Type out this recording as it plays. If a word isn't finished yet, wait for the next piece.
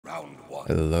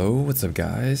Hello, what's up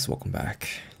guys? Welcome back.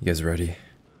 You guys ready?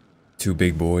 Two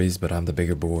big boys, but I'm the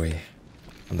bigger boy.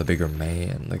 I'm the bigger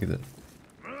man. Look at it.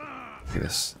 Look at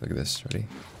this. Look at this. Ready?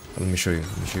 Let me show you.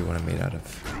 Let me show you what I'm made out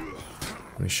of.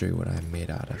 Let me show you what I'm made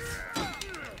out of.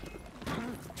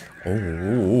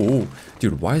 Oh.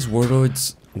 Dude, why is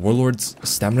Warlord's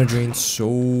stamina drain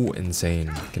so insane?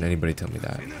 Can anybody tell me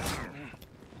that?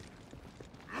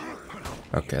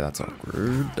 Okay, that's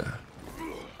awkward.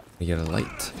 We get a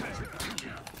light.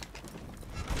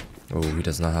 Oh, he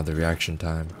does not have the reaction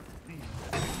time.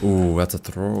 Oh, that's a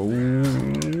throw.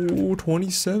 Ooh,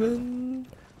 27.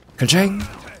 Ka-chang!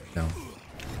 No.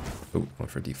 Oh, went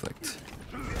for deflect.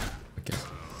 Okay.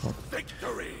 Well, that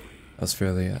was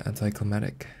fairly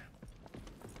anticlimactic.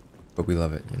 But we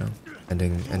love it, you know?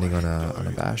 Ending on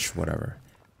a bash, whatever.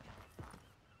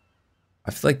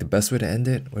 I feel like the best way to end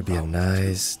it would be a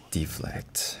nice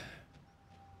deflect.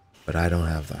 But I don't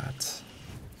have that.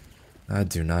 I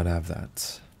do not have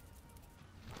that.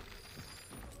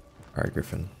 Alright,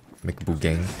 Gryphon. Make a boo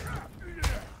gang.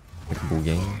 Make a boo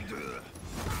gang.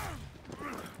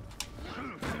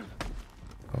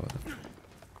 Oh,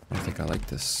 I don't think I like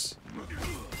this.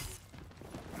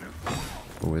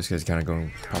 Oh, this guy's kind of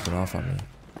popping off on me.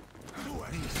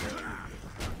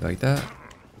 You like that?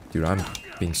 Dude, I'm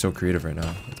being so creative right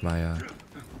now with my,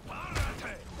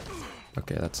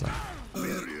 Okay, that's not...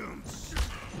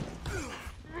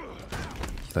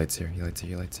 He lights here, he lights here,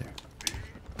 he lights here.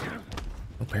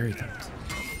 Oh, parry comes.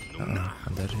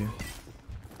 I'm dead here.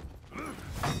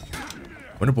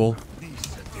 Winner bowl.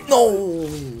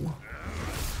 No!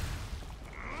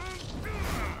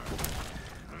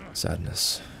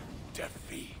 Sadness.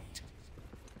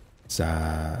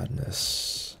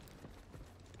 Sadness.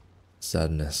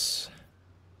 Sadness.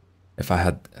 If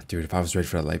I was ready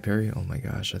for that light parry, oh my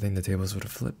gosh, I think the tables would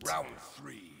have flipped. Round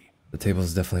 3. The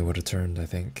tables definitely would have turned, I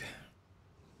think.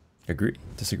 Agree?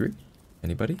 Disagree?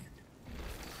 Anybody?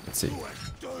 Let's see.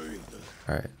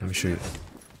 Alright, let me show you.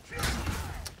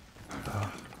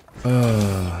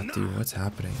 Dude, what's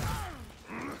happening?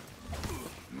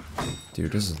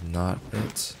 Dude, this is not it.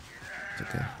 It's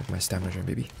okay. With my stamina drain,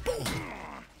 baby.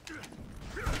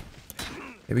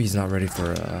 Maybe he's not ready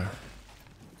for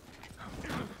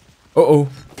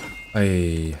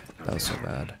Hey, that was so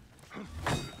bad.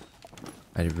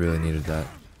 I really needed that.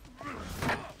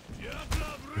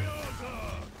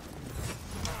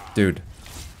 Dude.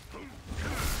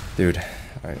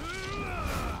 Alright.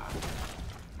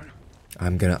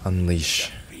 I'm gonna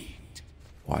unleash.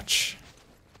 Watch.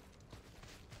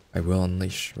 I will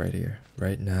unleash right here.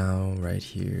 Right now, right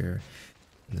here.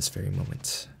 In this very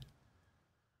moment.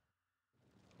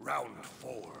 Round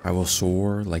 4. I will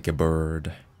soar like a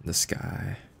bird in the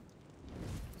sky.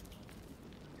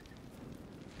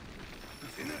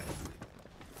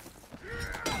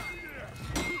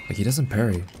 Like, he doesn't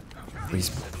parry. He's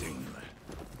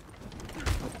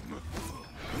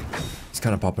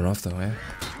kind of popping off though, eh?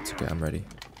 It's okay, I'm ready.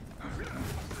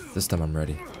 This time I'm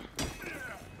ready.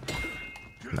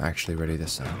 I'm actually ready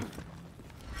this time.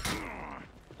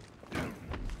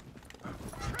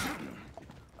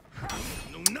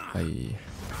 Aye.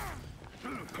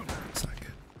 It's not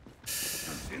good.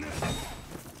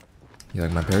 You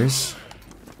like my parries?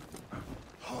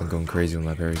 I'm going crazy with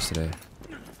my parries today.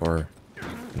 Or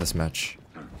in this match.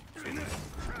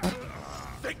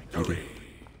 Victory.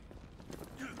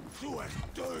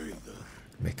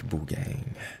 Make a boo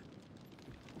gang.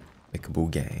 Make a boo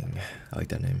gang. I like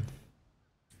that name.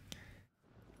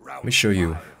 Let me show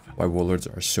you why warlords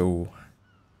are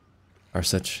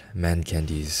such man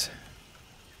candies.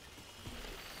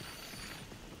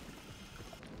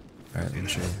 Alright, let me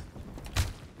show you.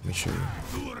 Let me show you.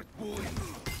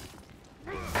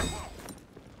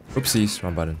 Oopsies,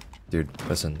 wrong button. Dude,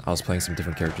 listen, I was playing some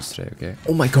different characters today, okay?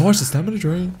 Oh my gosh, the stamina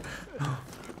drain!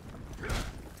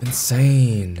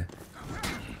 Insane.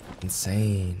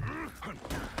 Insane.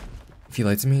 If he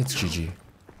lights me, it's GG.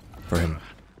 For him.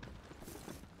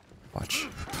 Watch.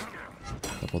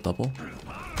 Double.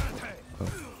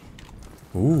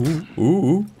 Oh.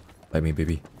 Ooh. Light me,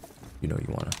 baby. You know you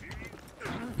wanna.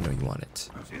 You know you want it.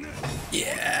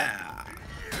 Yeah.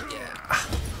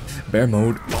 Bear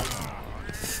mode.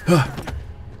 Yeah,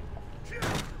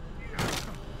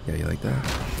 you like that?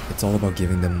 It's all about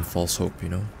giving them false hope, you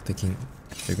know? Thinking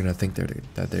they're gonna think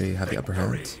that they have the upper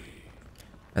hand.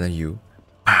 And then you,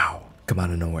 pow, come out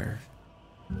of nowhere.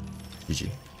 GG.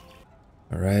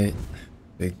 Alright.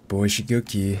 Big boy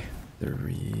Shugoki. The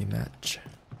rematch.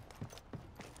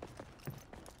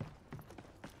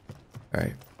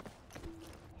 Alright.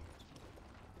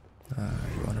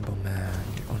 You honorable man.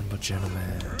 You honorable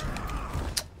gentleman.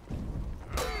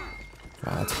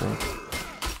 Wow, that's cool.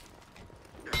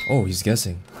 Oh, he's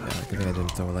guessing. Yeah, good thing I didn't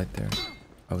throw a light there.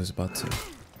 I was about to.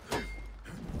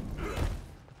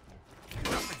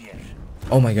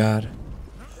 Oh my god.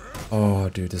 Oh,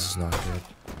 dude, this is not good.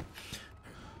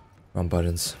 Wrong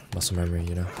buttons. Muscle memory,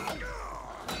 you know.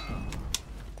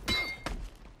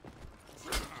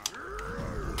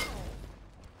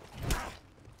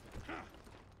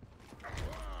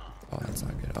 Oh, that's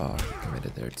not good. Oh, he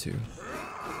committed there too.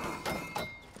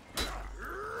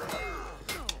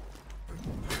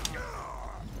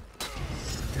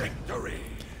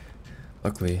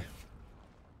 Luckily,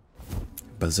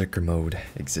 Berserker mode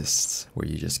exists, where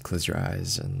you just close your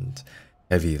eyes and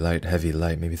heavy light,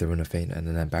 maybe throw in a feint, and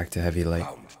then back to heavy light.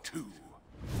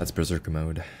 That's Berserker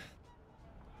mode.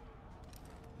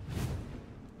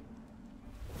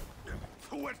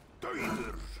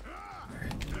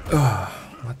 Ugh,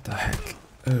 what the heck?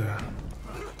 Ugh.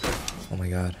 Oh my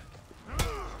god.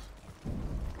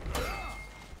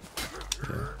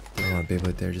 Yeah, I don't want a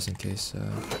Beyblade there just in case.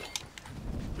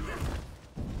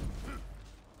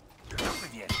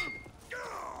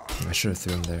 I should have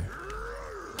threw him there.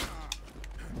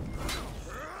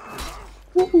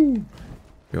 Woohoo!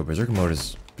 Yo, Berserker mode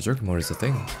is the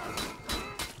thing.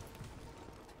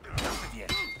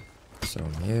 So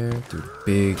I'm here, dude,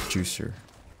 big juicer.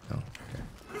 Oh, okay.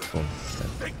 Boom.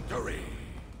 Victory.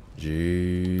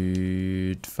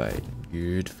 Good fight.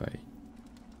 Good fight.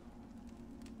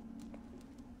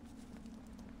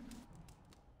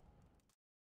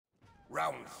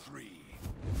 Round 3.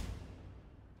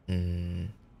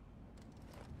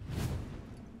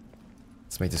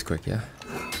 Let's make this quick, yeah?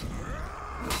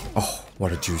 Oh,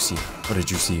 what a juicy. What a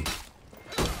juicy.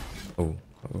 Oh,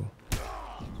 oh.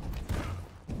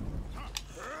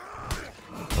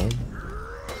 Boom.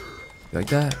 You like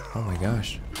that? Oh my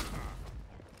gosh.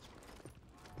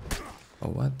 Oh,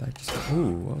 what? That just.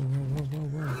 Ooh, whoa, whoa, whoa,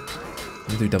 whoa, whoa.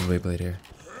 Let me do double Beyblade here.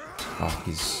 Oh,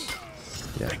 he's.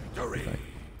 Yeah. Like,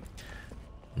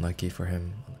 unlucky for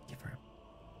him. Unlucky for him.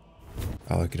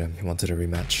 Oh, look at him. He wanted a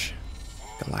rematch.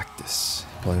 Galactus.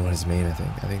 Pulling on his main, I think.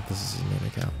 I think this is his main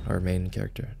account. Or main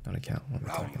character. Not account. What am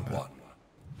I talking about?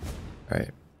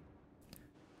 Alright.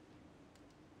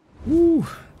 Woo!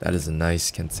 That is a nice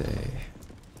Kensei.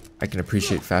 I can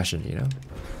appreciate fashion, you know?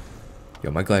 Yo,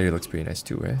 my Gladiator looks pretty nice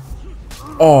too, right?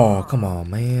 Oh, come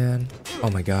on, man. Oh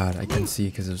my god, I couldn't see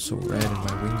because it was so red and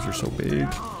my wings are so big.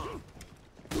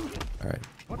 Alright.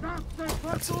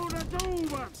 That's it.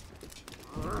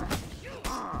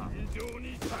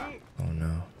 Oh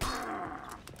no.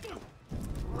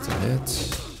 That's a hit.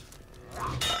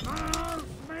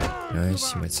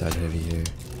 Nice, you might side heavy here.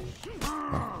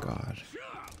 Oh god.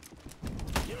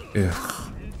 Ugh.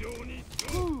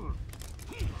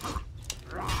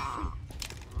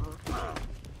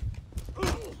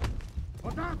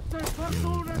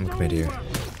 I'm committed here.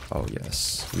 Oh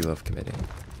yes, we love committing.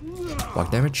 Block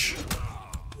damage.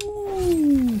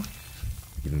 Ooh.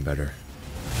 Even better.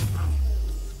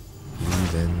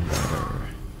 Even better.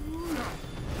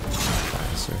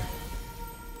 Bye, sir.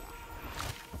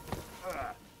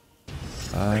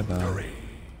 Bye bye.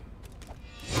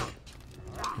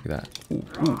 Look at that. Ooh,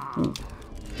 ooh, ooh.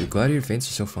 Dude, Gladiator feints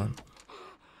are so fun.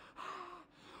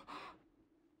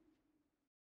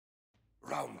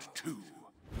 Round 2.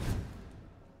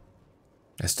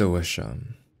 I still wish, you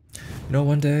know,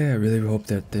 one day I really hope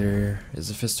that there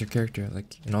is a Fister character.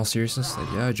 Like, in all seriousness,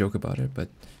 like, yeah, I joke about it, but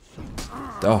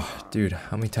oh, dude,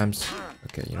 how many times?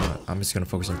 Okay, you know what? I'm just gonna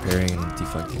focus on parrying and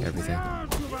deflecting everything.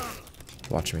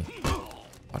 Watch me.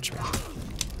 Watch me.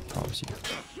 Promise you.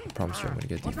 I promise you I'm gonna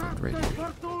get deflect right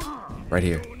here. Right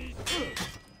here.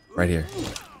 Right here.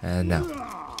 And now.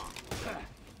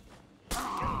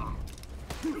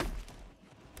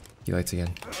 He lights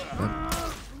again. Yep.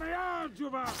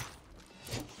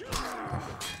 Oh,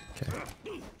 okay.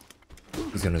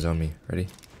 He's gonna zone me. Ready?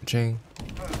 Ching.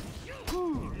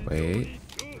 Wait.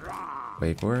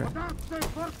 Wait for it.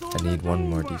 I need one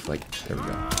more deflect. There we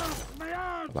go.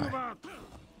 Bye.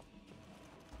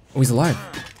 Oh, he's alive.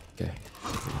 Okay.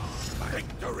 Bye.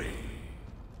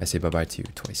 I say bye-bye to you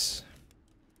twice.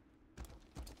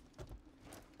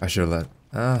 I should have let.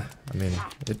 I mean,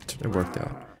 it worked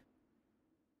out.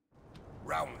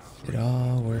 It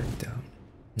all worked out.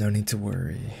 No need to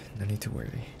worry. No need to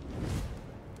worry.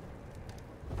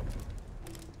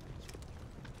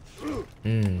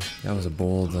 That was a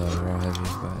bold raw heavy,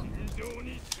 but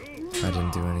I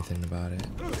didn't do anything about it.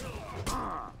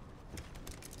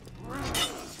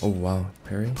 Oh wow,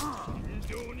 parry?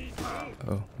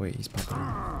 Oh wait, he's popping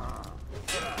out.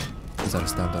 He's out of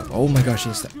stamp though. Oh my gosh,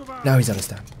 he's stamp. Now he's out of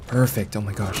stamp. Perfect, oh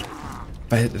my gosh.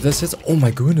 If this hits, oh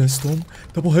my goodness, Storm.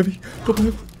 Double heavy, double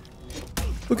heavy.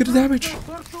 Look at the damage.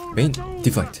 Main,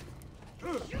 deflect.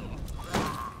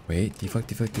 Wait, deflect,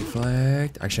 deflect,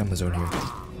 deflect. Actually, I'm in the zone here.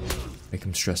 Make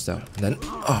him stressed out. And then,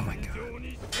 oh my god.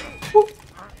 Woo.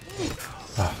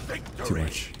 Oh, too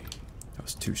much. That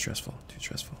was too stressful, too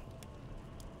stressful.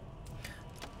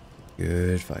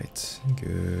 Good fight,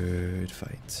 good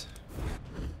fight.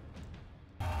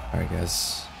 Alright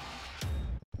guys.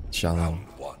 Shaman.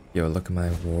 Yo, look at my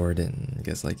Warden. You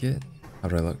guys like it? How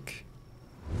do I look?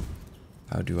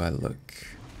 How do I look?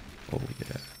 Oh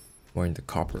yeah. Wearing the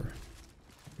copper.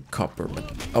 Copper.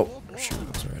 Oh, shoot, I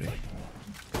was ready.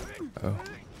 Oh.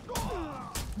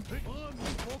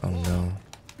 Oh no.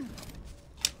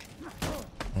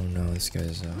 Oh no, this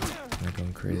guy's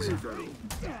going crazy.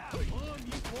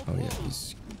 Oh yeah,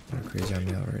 he's going crazy on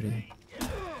me already.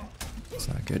 It's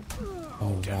not good.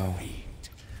 Oh wow.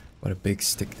 What a big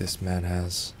stick this man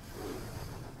has.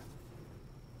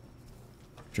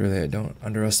 Surely I don't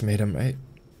underestimate him, right?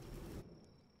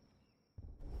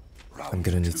 I'm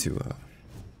gonna need to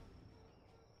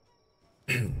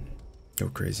go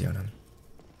crazy on him.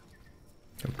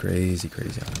 Go crazy,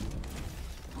 crazy on him.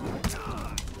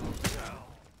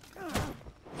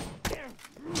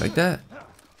 Like that?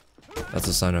 That's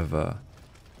a sign of oh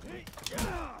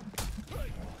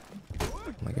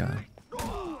my god.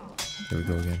 Here we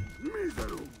go again.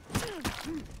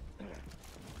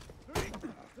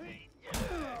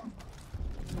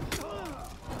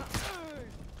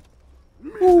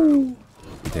 Woo.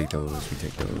 We take those, we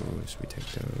take those, we take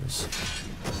those.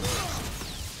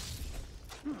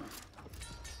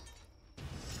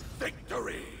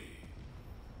 Victory!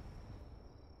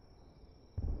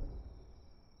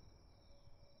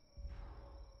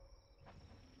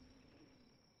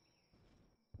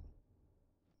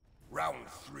 Round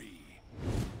 3.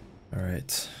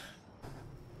 Alright.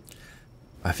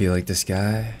 I feel like this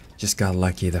guy just got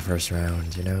lucky the first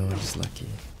round, you know? Just lucky.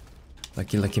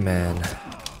 Lucky, lucky man.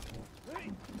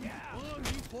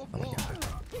 Oh my god.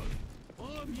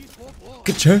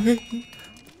 Ka-ching!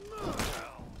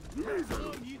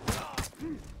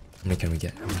 How many can we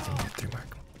get? How many can we get? 3 more.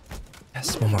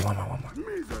 Yes, one more, one more, one more.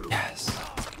 Yes.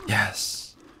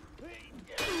 Yes.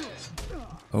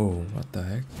 Oh, what the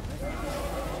heck?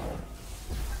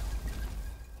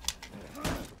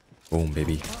 Boom,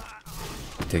 baby.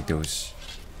 Take those.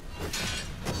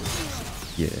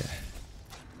 Yeah.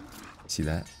 See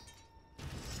that?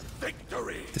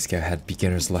 Victory! This guy had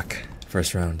beginner's luck.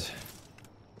 First round.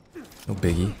 No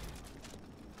biggie.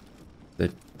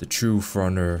 The true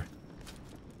fronter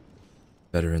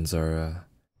veterans are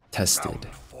tested. Round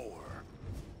 4.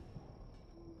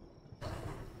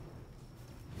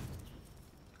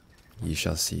 You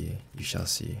shall see. You shall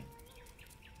see.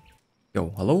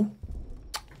 Yo, hello?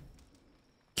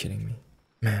 Kidding me?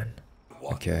 Man.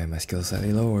 Okay, my skill's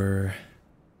slightly lower.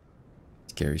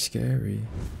 Scary, scary. You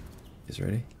guys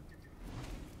ready?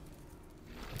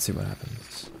 Let's see what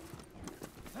happens.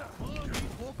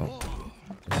 Oh,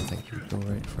 I don't think you would go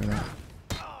right for that.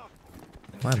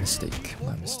 My mistake.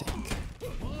 My mistake.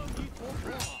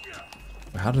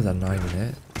 Wait, how did that not even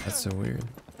hit? That's so weird.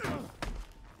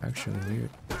 Actually weird.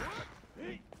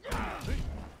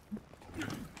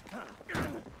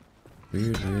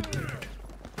 Weird, weird, weird.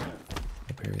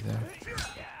 I'll parry there.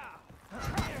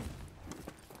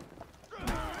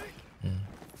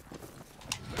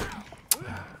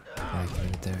 I can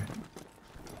hit there.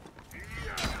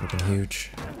 Looking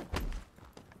huge.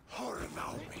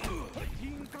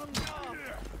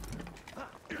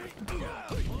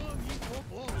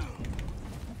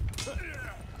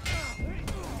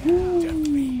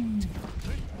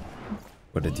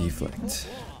 What a deflect.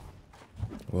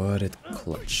 What a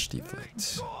clutch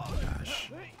deflect. Oh my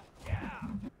gosh.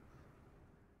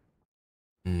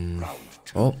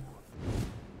 Oh.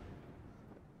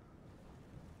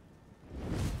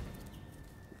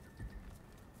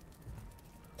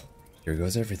 Here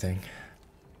goes everything.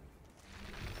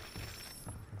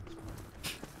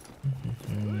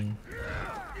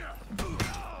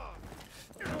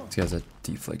 This guy's a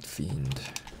deflect fiend.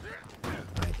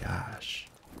 My gosh.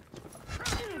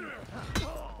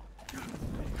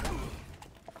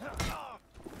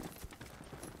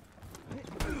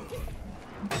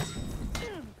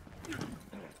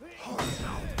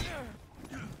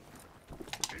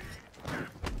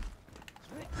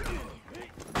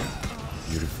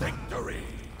 Beautiful. You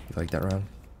like that round?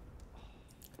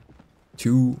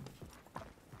 Two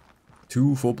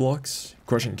full blocks,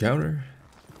 crushing counter.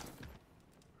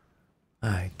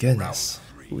 My goodness,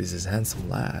 who is this handsome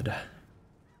lad?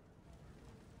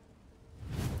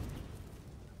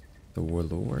 The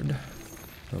Warlord,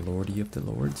 the Lordy of the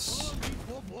Lords.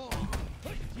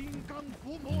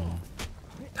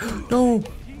 No!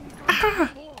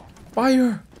 Ah!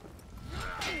 Fire!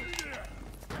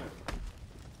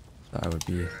 I would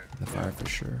be in the fire for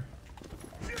sure.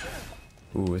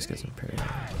 Ooh, this guy's impaired.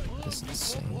 This is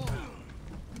insane.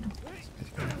 This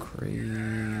guy's going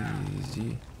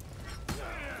crazy.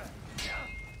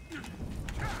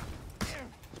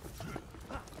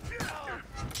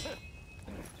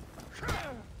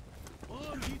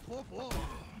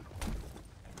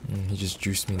 He just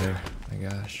juiced me there. My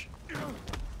gosh.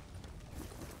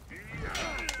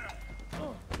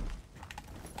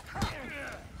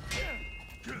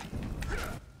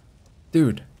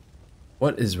 Dude,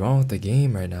 what is wrong with the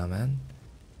game right now, man?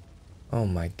 Oh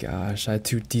my gosh, I had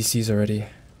 2 DCs already.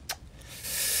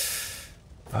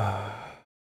 God.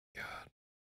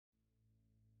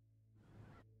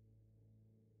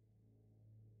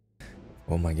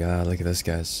 Oh my god, look at this,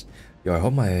 guys. Yo, I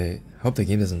hope the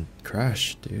game doesn't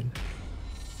crash, dude.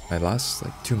 My last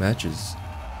like 2 matches,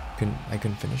 I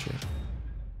couldn't finish it.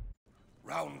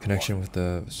 Connection with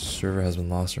the server has been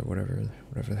lost or whatever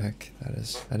the heck that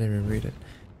is. I didn't even read it.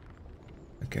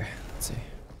 Okay, let's see.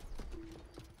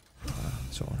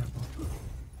 So honorable.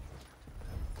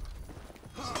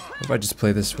 What if I just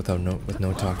play this with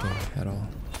no talking at all?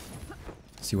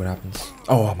 See what happens.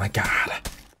 Oh my god.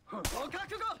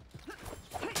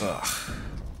 Ugh.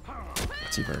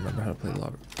 Let's see if I remember how to play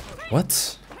Lawbringer.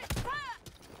 What?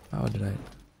 How did I?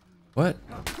 What?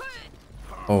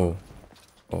 Oh.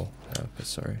 Oh, yeah, but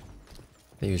sorry.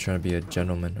 I think he was trying to be a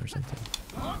gentleman or something.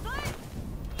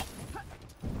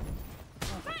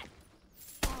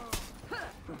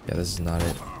 Yeah, this is not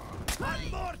it.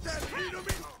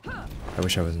 I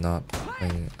wish I was not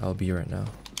playing LB right now.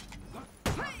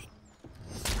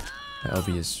 My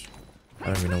LB is... I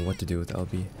don't even know what to do with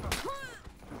LB.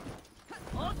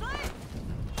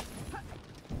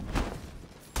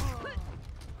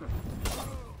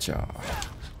 Ja.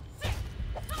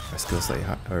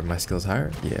 My skills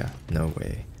higher? Yeah, no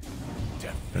way. I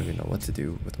don't even know what to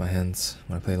do with my hands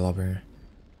when I play Lawbringer.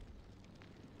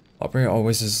 Lawbringer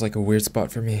always is like a weird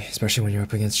spot for me, especially when you're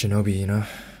up against Shinobi, you know?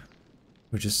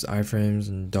 Who just iframes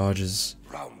and dodges.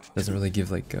 Doesn't really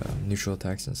give like neutral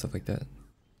attacks and stuff like that.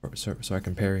 So I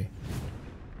can parry.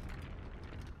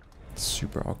 It's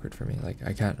super awkward for me. Like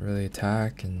I can't really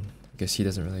attack, and I guess he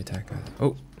doesn't really attack either.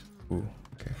 Oh! Ooh,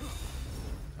 okay.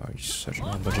 Oh, you're such a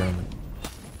humble gentleman.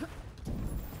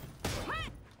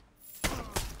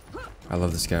 I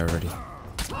love this guy already.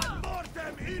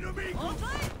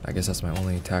 I guess that's my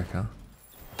only attack, huh?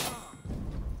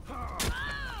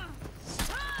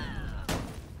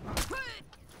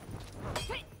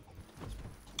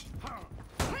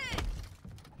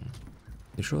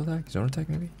 Neutral attack? Zone attack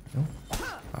maybe? No?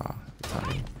 Ah,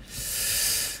 timing.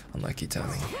 Unlucky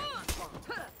timing.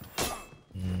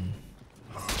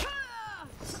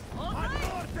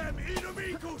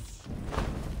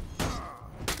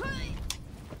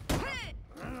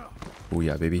 Oh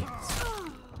yeah, baby.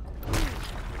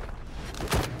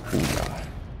 Oh yeah.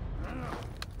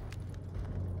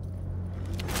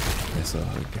 Yes, a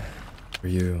hug for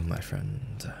you, my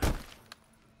friend.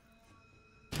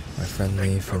 My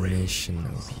friendly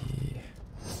Shinobi.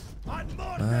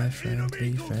 My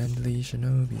friendly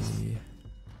Shinobi.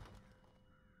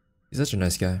 He's such a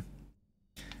nice guy.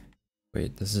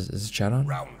 Wait, is this chat on?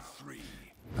 Oh,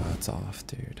 it's off,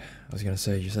 dude. I was gonna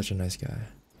say, you're such a nice guy.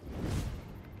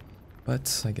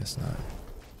 But I guess not.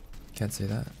 Can't say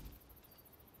that.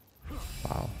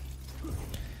 Wow.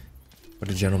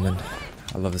 What a gentleman.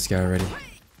 I love this guy already.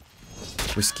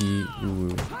 Whiskey.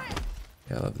 Ooh.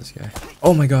 Yeah, I love this guy.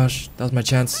 Oh my gosh. That was my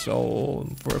chance. Oh,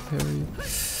 for a parry.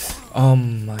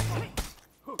 My.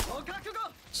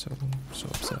 So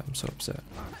upset. I'm so upset.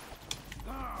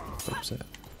 So upset.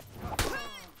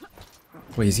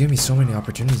 Wait, he's giving me so many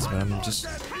opportunities, but I'm just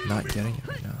not getting it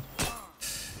right now.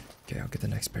 Okay, I'll get the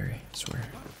next parry, I swear.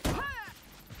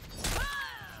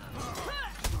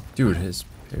 Dude, his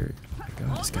parry. Oh my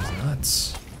god, this guy's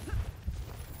nuts.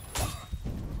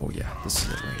 Oh yeah, this is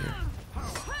it right here.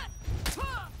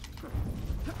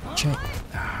 Check.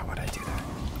 Ah, why'd I do that?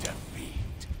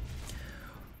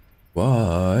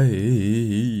 Why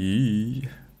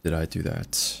did I do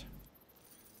that?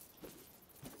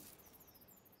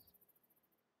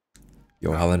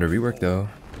 Yo, Highlander rework though.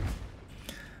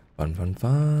 Fun.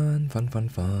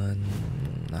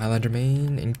 Highlander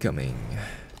main incoming.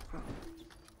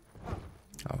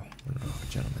 Oh,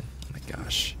 gentlemen. Oh my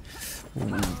gosh.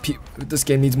 Ooh, this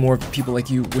game needs more people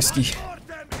like you, Whiskey.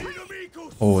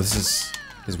 Oh, this is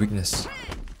his weakness.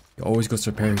 He always goes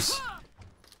for parries.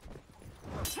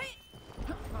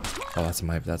 Oh, that's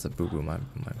a boo-boo, my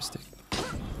mistake.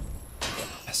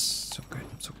 Yes, so good.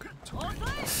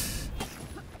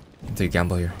 take a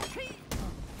gamble here.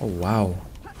 Oh wow.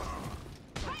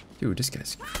 Dude, this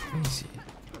guy's crazy.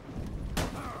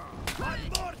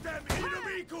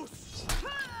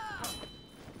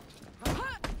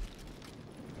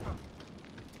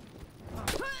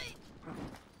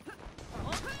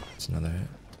 It's another hit.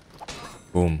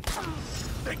 Boom.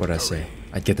 What'd I say?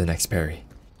 I'd get the next parry.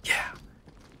 Yeah.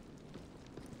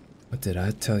 What did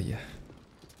I tell you?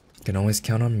 You can always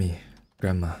count on me,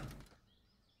 Grandma.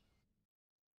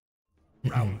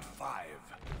 Round 5.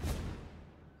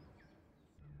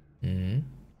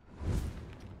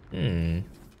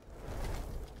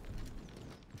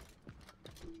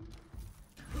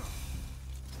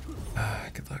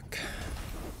 Good luck.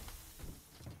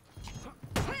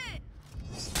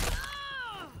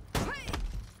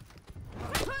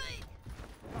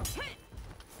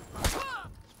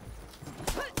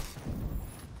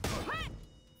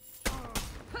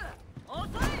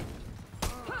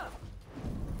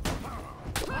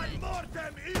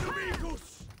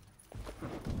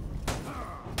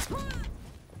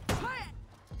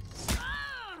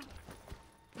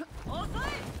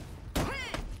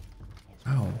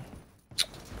 Ow.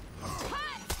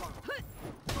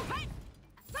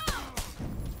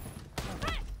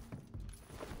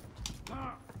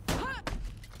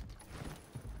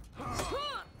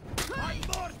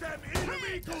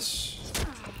 Yes.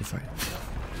 Good fight.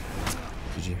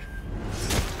 GG.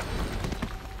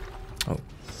 Oh,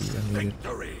 he unmuted.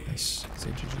 Nice. Say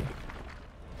GG.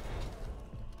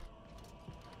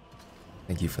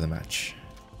 Thank you for the match.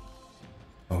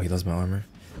 Oh, he loves my armor.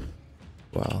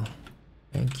 Wow.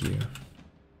 Thank you.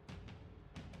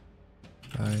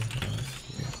 Bye.